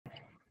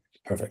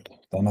Perfect.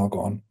 Then I'll go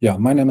on. Yeah,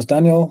 my name is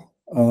Daniel.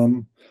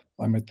 I'm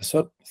at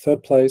the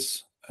third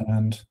place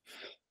and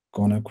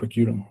gonna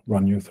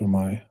run you through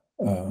my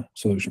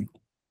solution.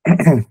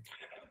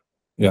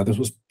 Yeah, this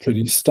was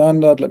pretty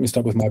standard. Let me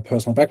start with my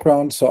personal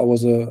background. So I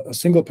was a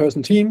single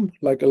person team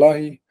like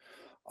Elahi.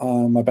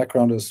 My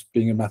background is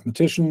being a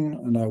mathematician,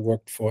 and I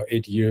worked for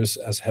 8 years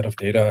as head of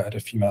data at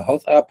a female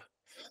health app.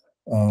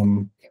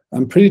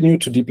 I'm pretty new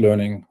to deep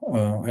learning.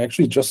 I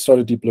actually just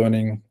started deep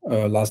learning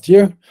last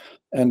year,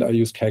 and I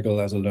use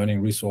Kaggle as a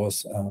learning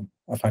resource.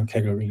 I find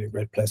Kaggle really a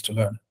great place to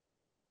learn.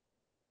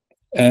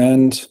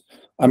 And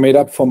I made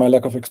up for my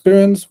lack of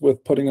experience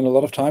with putting in a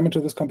lot of time into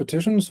this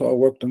competition. So I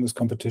worked in this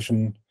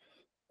competition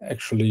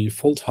actually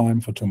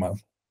full-time for 2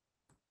 months.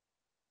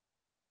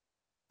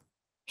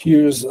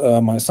 Here's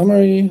my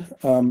summary.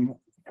 From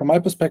my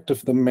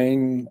perspective, the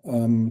main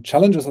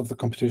challenges of the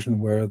competition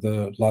were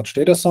the large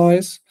data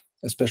size,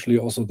 especially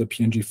also the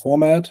PNG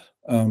format,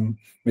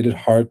 made it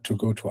hard to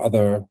go to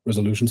other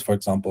resolutions. For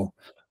example,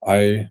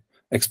 I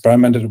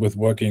experimented with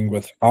working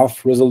with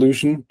half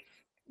resolution,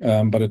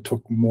 but it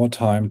took more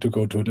time to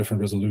go to a different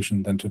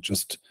resolution than to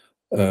just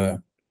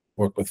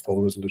work with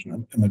full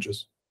resolution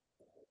images.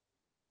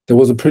 There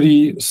was a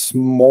pretty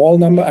small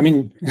number. I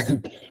mean,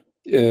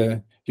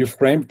 you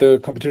framed the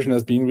competition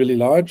as being really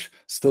large.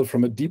 Still,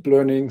 from a deep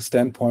learning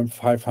standpoint,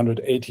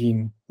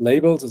 518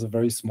 labels is a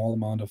very small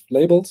amount of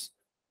labels,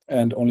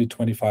 and only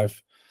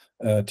 25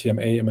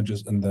 TMA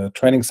images in the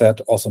training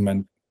set also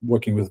meant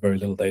working with very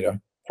little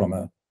data from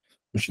a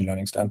machine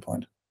learning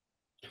standpoint.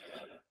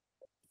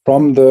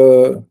 From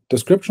the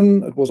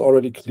description, it was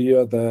already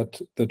clear that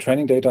the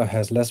training data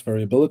has less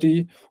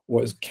variability,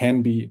 or it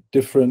can be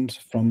different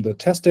from the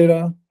test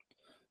data.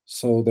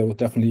 So there was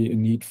definitely a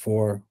need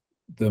for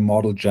the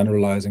model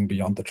generalizing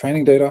beyond the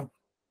training data.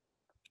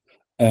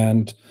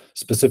 And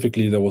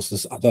specifically, there was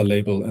this other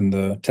label in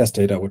the test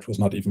data, which was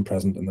not even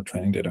present in the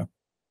training data.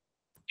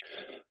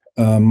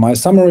 My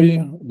summary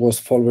was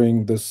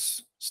following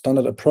this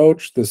standard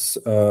approach. This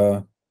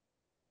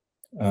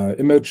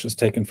image is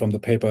taken from the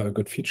paper, A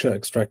Good Feature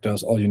Extractor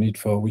is All You Need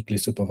for Weakly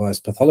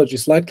Supervised Pathology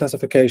Slide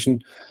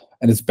Classification.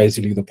 And it's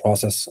basically the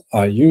process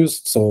I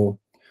used. So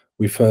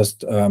we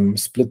first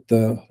split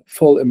the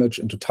full image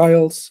into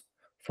tiles.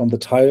 From the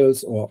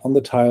tiles, or on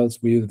the tiles,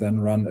 we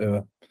then run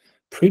a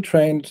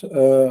pre-trained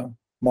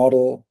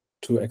model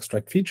to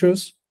extract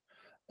features.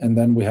 And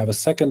then we have a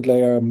second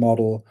layer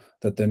model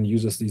that then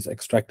uses these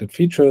extracted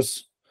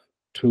features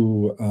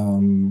to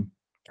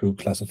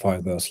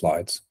classify the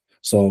slides.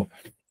 So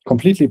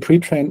completely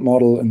pre-trained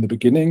model in the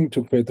beginning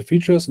to create the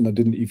features, and I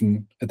didn't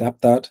even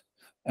adapt that.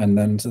 And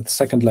then the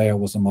second layer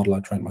was a model I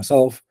trained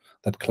myself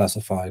that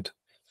classified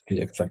the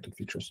extracted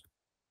features.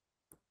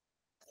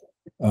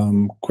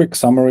 Quick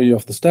summary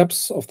of the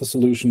steps of the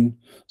solution.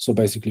 So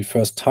basically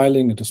first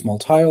tiling into small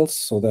tiles,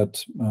 so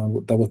that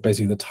that was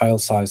basically the tile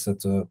size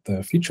that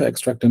the feature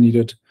extractor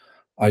needed.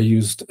 I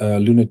used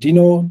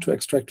LunetDino to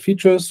extract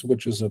features,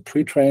 which is a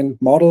pre-trained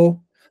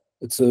model.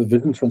 It's a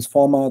vision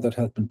transformer that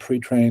has been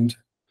pre-trained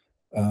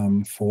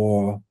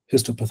for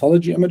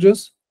histopathology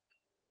images.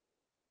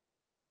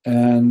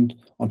 And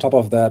on top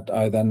of that,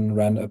 I then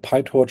ran a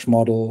PyTorch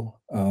model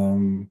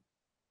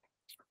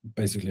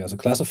basically as a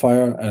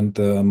classifier, and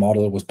the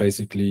model was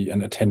basically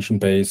an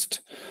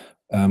attention-based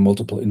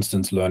multiple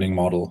instance learning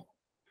model.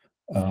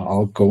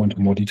 I'll go into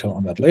more detail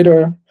on that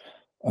later.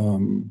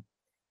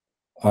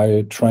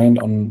 I trained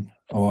on,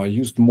 or I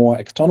used more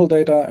external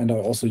data, and I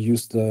also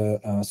used the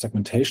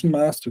segmentation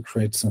mask to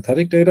create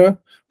synthetic data,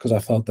 because I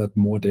felt that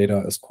more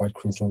data is quite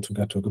crucial to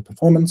get to a good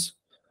performance.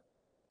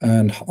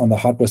 And on the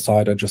hardware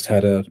side, I just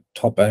had a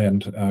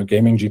top-end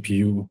gaming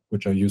GPU,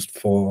 which I used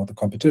for the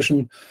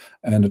competition.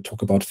 And it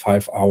took about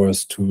 5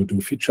 hours to do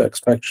feature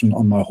extraction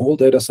on my whole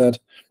data set,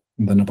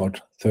 and then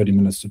about 30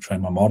 minutes to train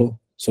my model.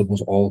 So it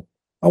was all,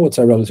 I would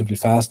say, relatively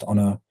fast on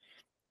a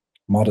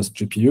modest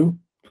GPU.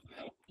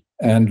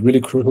 And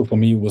really crucial for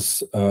me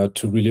was to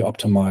really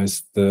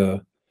optimize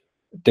the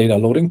data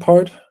loading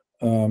part.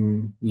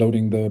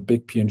 Loading the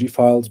big PNG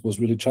files was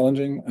really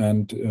challenging,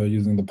 and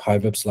using the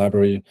PyVips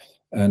library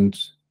and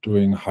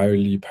doing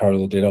highly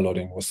parallel data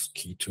loading was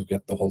key to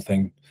get the whole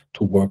thing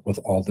to work with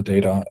all the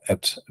data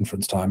at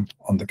inference time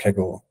on the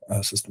Kaggle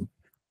system.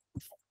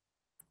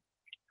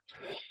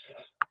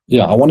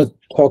 Yeah, I want to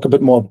talk a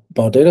bit more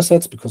about data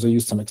sets because I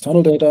used some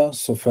external data.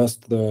 So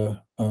first, the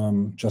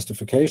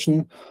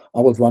justification. I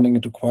was running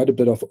into quite a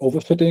bit of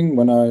overfitting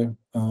when I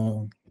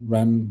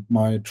ran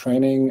my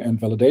training and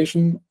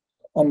validation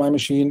on my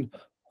machine.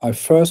 I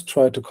first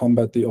tried to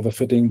combat the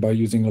overfitting by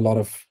using a lot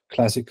of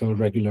classical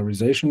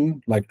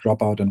regularization, like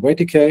dropout and weight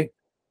decay.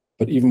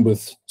 But even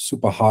with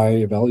super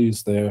high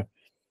values there,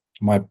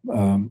 my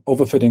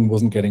overfitting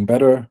wasn't getting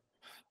better,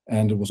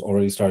 and it was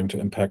already starting to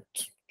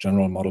impact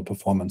general model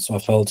performance. So I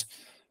felt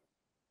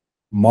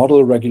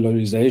model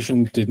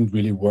regularization didn't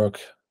really work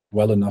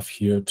well enough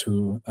here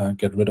to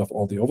get rid of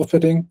all the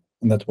overfitting,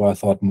 and that's why I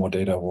thought more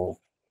data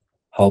will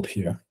help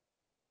here.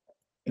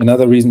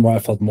 Another reason why I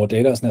felt more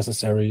data is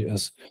necessary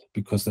is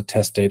because the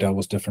test data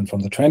was different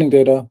from the training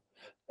data,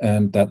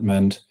 and that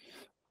meant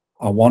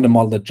I want a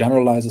model that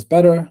generalizes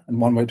better,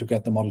 and one way to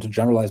get the model to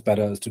generalize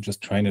better is to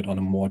just train it on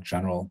a more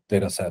general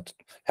data set,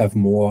 have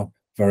more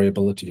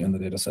variability in the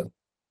data set.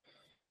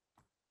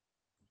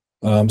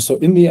 So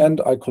in the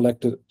end, I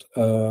collected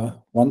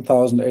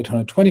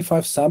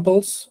 1,825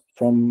 samples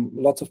from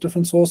lots of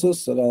different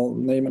sources that I'll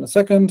name in a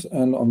second.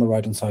 And on the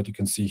right-hand side, you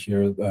can see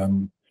here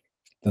the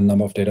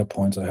number of data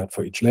points I had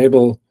for each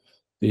label.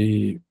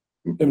 The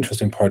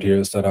interesting part here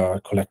is that I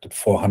collected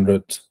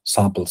 400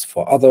 samples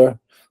for other,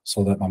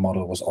 so that my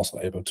model was also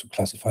able to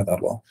classify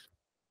that well.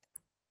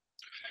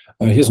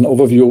 Here's an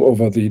overview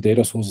over the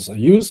data sources I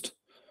used.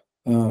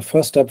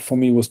 First step for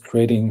me was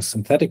creating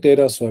synthetic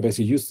data. So I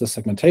basically used the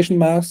segmentation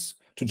masks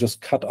to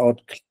just cut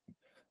out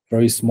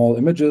very small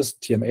images,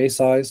 TMA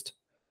sized,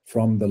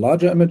 from the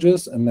larger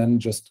images, and then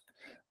just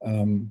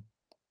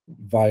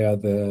via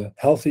the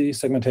healthy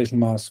segmentation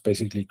mask,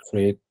 basically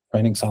create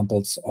training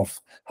samples of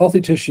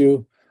healthy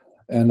tissue.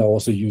 And I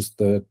also used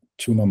the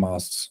tumor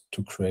masks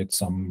to create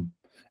some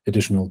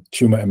additional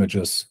tumor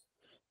images,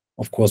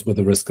 of course, with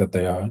the risk that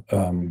they are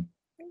kind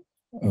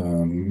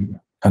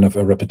of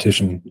a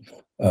repetition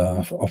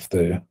of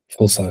the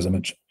full-size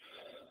image.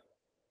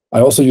 I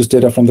also used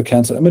data from the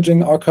Cancer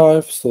Imaging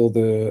Archive, so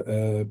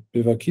the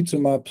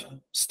bevacizumab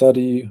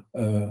study,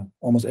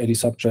 almost 80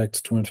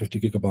 subjects, 250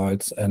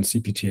 gigabytes, and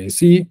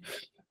CPTAC,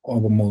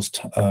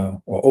 almost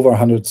or over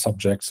 100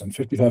 subjects and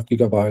 55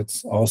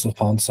 gigabytes. I also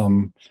found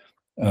some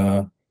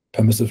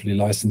permissively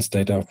licensed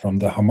data from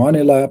the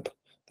Harmony lab.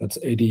 That's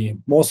 80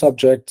 more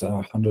subjects,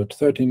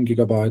 113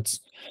 gigabytes.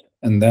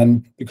 And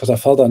then, because I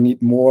felt I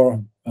need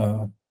more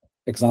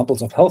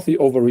examples of healthy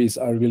ovaries,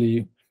 I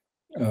really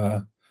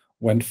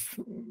went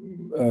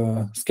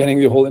scanning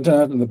the whole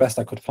internet, and the best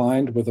I could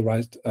find with the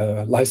right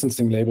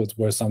licensing labels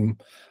were some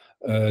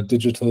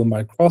digital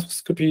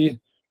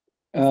microscopy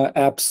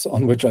apps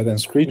on which I then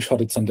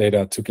screenshotted some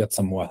data to get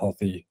some more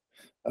healthy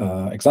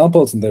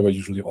examples, and they were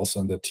usually also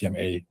in the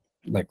TMA,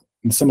 like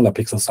in similar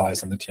pixel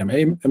size in the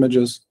TMA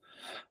images.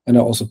 And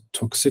I also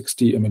took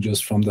 60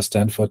 images from the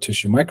Stanford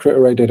Tissue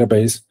Microarray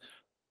database.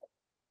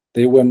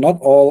 They were not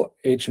all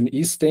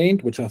H&E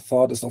stained, which I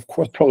thought is of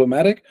course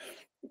problematic,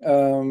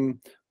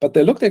 but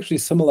they looked actually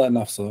similar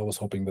enough, so I was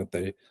hoping that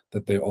they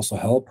also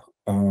help.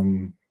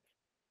 And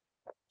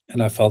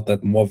I felt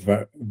that more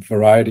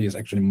variety is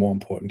actually more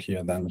important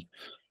here than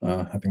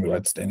having the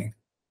right staining.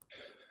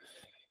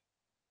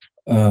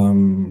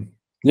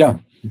 Yeah,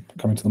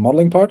 coming to the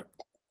modeling part.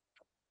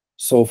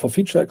 So for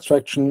feature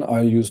extraction,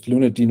 I used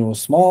LunitDino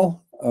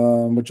Small,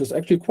 which is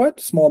actually quite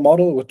a small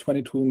model with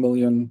 22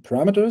 million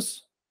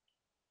parameters.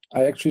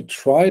 I actually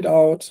tried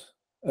out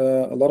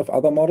a lot of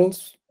other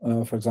models,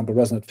 for example,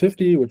 ResNet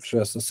 50, which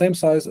has the same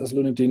size as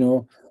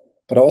LunitDino,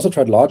 but I also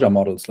tried larger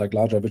models, like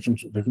larger vision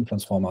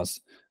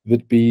transformers,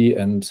 VidB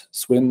and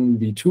Swin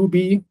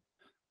V2B.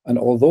 And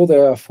although they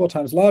are 4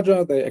 times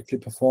larger, they actually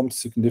performed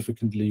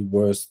significantly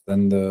worse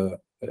than the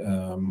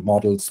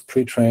models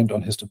pre-trained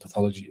on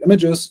histopathology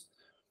images.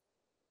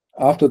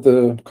 After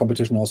the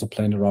competition, also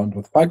played around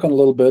with PyCon a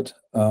little bit,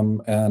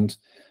 and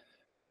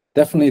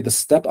definitely the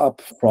step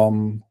up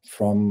from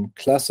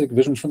classic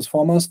vision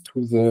transformers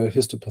to the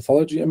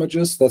histopathology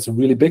images, that's a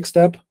really big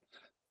step.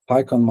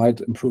 PyCon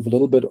might improve a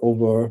little bit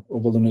over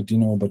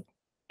LunitDino, but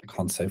I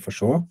can't say for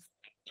sure.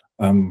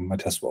 My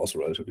tests were also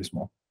relatively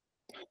small.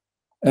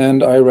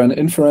 And I ran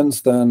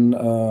inference then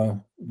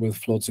with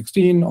Float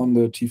 16 on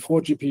the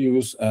T4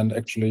 GPUs, and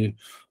actually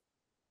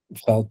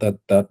felt that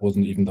that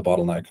wasn't even the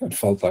bottleneck. It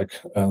felt like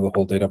the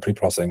whole data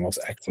pre-processing was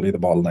actually the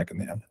bottleneck in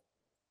the end.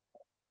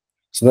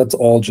 So that's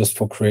all just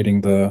for creating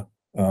the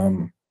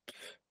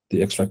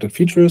extracted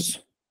features.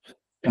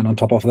 And on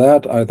top of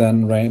that, I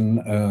then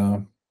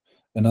ran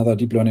another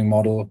deep learning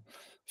model,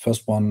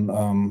 first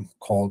one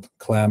called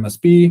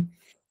ClamSB,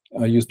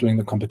 used during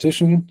the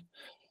competition.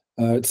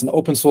 It's an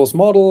open source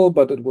model,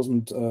 but it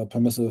wasn't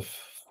permissive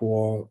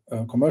for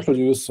commercial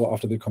use. So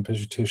after the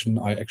competition,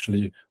 I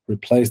actually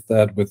replaced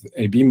that with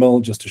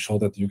ABMIL just to show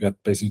that you get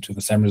basically to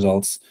the same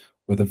results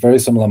with a very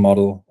similar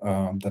model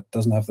that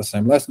doesn't have the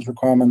same license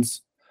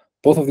requirements.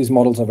 Both of these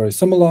models are very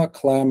similar,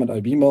 Clam and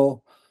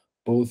ABMIL.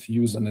 Both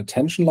use an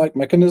attention-like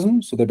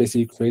mechanism. So they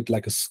basically create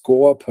like a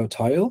score per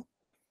tile.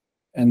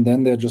 And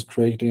then they're just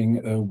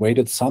creating a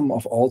weighted sum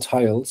of all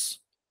tiles,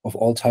 of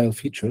all tile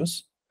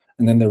features.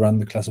 And then they run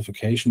the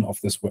classification of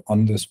this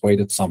on this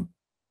weighted sum.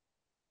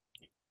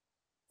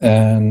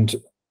 And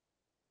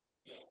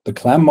the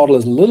Clam model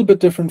is a little bit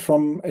different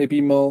from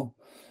ABMIL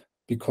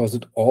because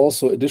it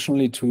also,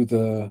 additionally to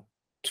the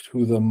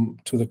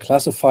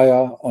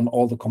classifier on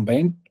all the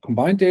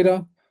combined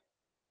data,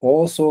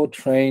 also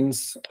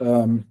trains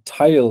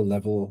tile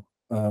level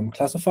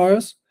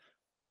classifiers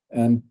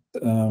and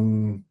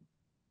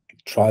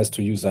tries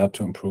to use that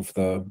to improve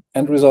the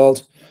end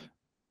result.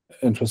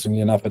 Interestingly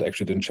enough, it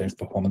actually didn't change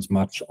performance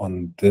much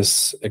on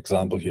this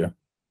example here.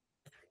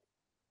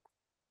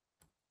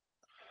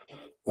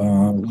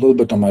 A little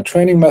bit on my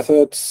training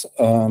methods.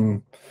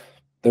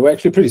 They were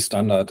actually pretty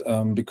standard.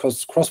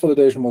 Because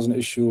cross-validation was an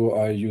issue,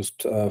 I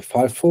used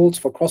 5 folds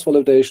for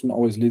cross-validation,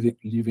 always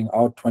leaving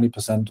out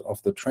 20%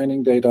 of the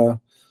training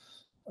data.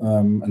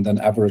 and then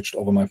averaged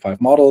over my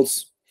 5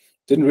 models.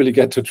 Didn't really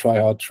get to try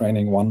out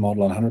training one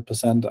model on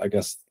 100%. I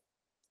guess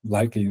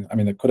likely, I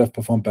mean, it could have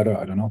performed better.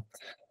 I don't know.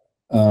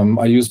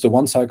 I used a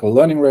 1-cycle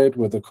learning rate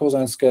with a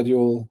cosine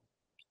schedule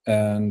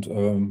and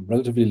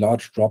relatively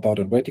large dropout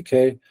and weight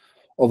decay.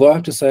 Although I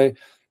have to say,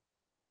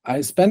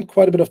 I spent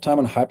quite a bit of time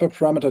on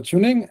hyperparameter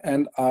tuning,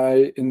 and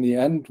I, in the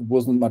end,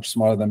 wasn't much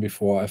smarter than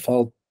before. I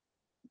felt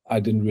I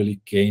didn't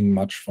really gain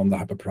much from the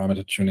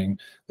hyperparameter tuning.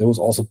 There was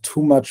also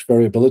too much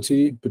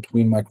variability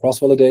between my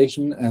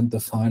cross-validation and the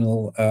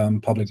final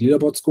public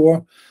leaderboard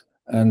score,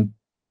 and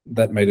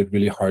that made it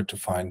really hard to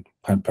find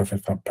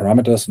perfect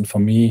parameters. And for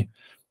me,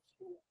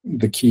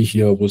 the key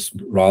here was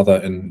rather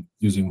in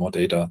using more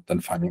data than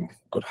finding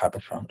good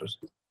hyperparameters.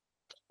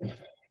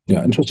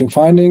 Yeah, interesting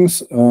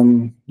findings.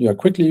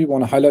 Quickly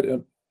want to highlight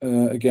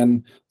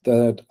again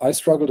that I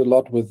struggled a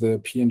lot with the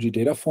PNG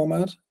data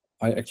format.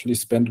 I actually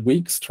spent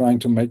weeks trying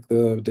to make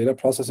the data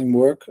processing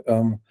work.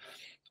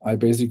 I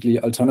basically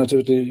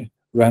alternatively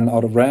ran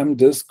out of RAM,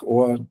 disk,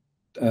 or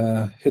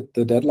hit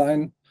the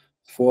deadline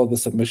for the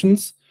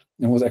submissions.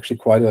 It was actually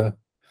quite a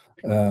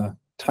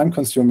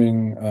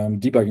time-consuming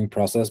debugging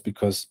process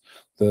because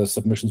the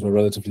submissions were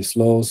relatively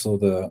slow, so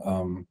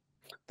the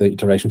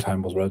iteration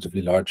time was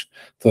relatively large.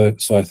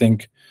 So I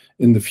think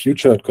in the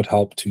future it could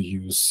help to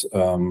use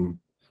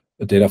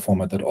a data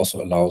format that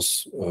also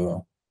allows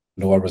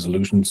lower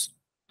resolutions.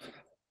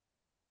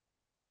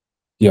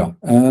 Yeah,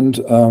 and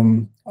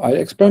I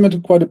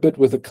experimented quite a bit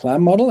with the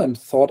CLAM model and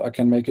thought I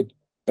can make it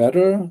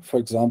better. For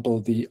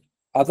example, the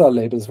other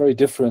label is very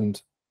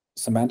different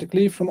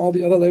semantically from all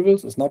the other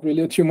labels. It's not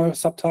really a tumor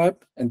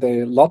subtype, and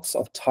there are lots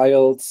of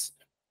tiles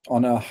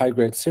on a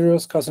high-grade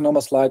serous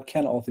carcinoma slide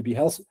can also be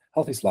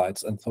healthy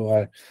slides. And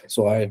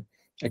so I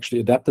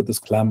actually adapted this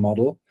CLAM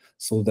model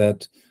so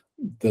that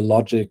the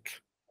logic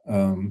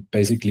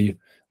basically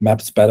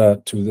maps better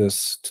to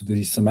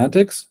these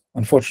semantics.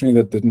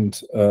 Unfortunately, that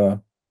didn't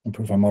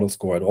improve my model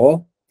score at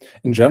all.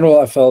 In general,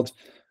 I felt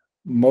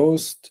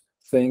most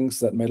things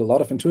that made a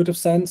lot of intuitive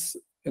sense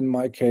in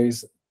my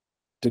case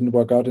didn't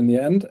work out in the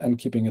end, and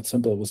keeping it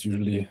simple was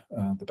usually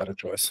the better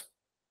choice.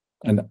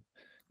 And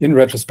in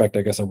retrospect,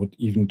 I guess I would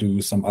even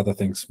do some other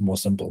things more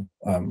simple.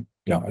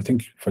 I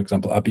think, for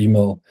example,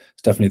 UBC-OCEAN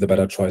is definitely the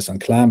better choice than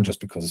CLAM, just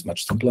because it's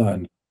much simpler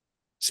and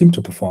seemed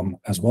to perform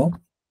as well.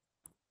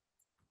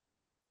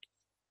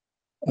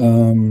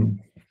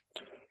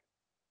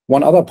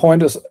 One other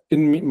point is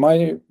in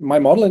my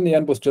model in the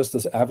end was just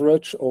this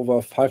average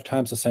over 5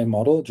 times the same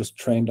model, just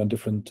trained on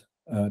different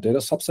data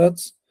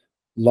subsets.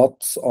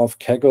 Lots of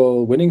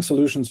Kaggle winning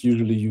solutions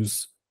usually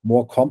use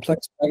more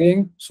complex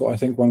bagging, so I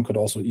think one could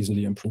also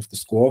easily improve the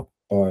score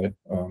by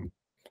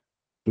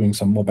doing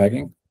some more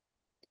bagging.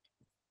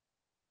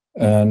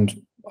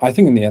 And I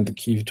think in the end, the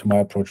key to my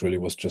approach really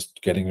was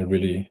just getting a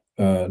really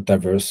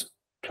diverse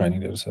training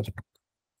data set.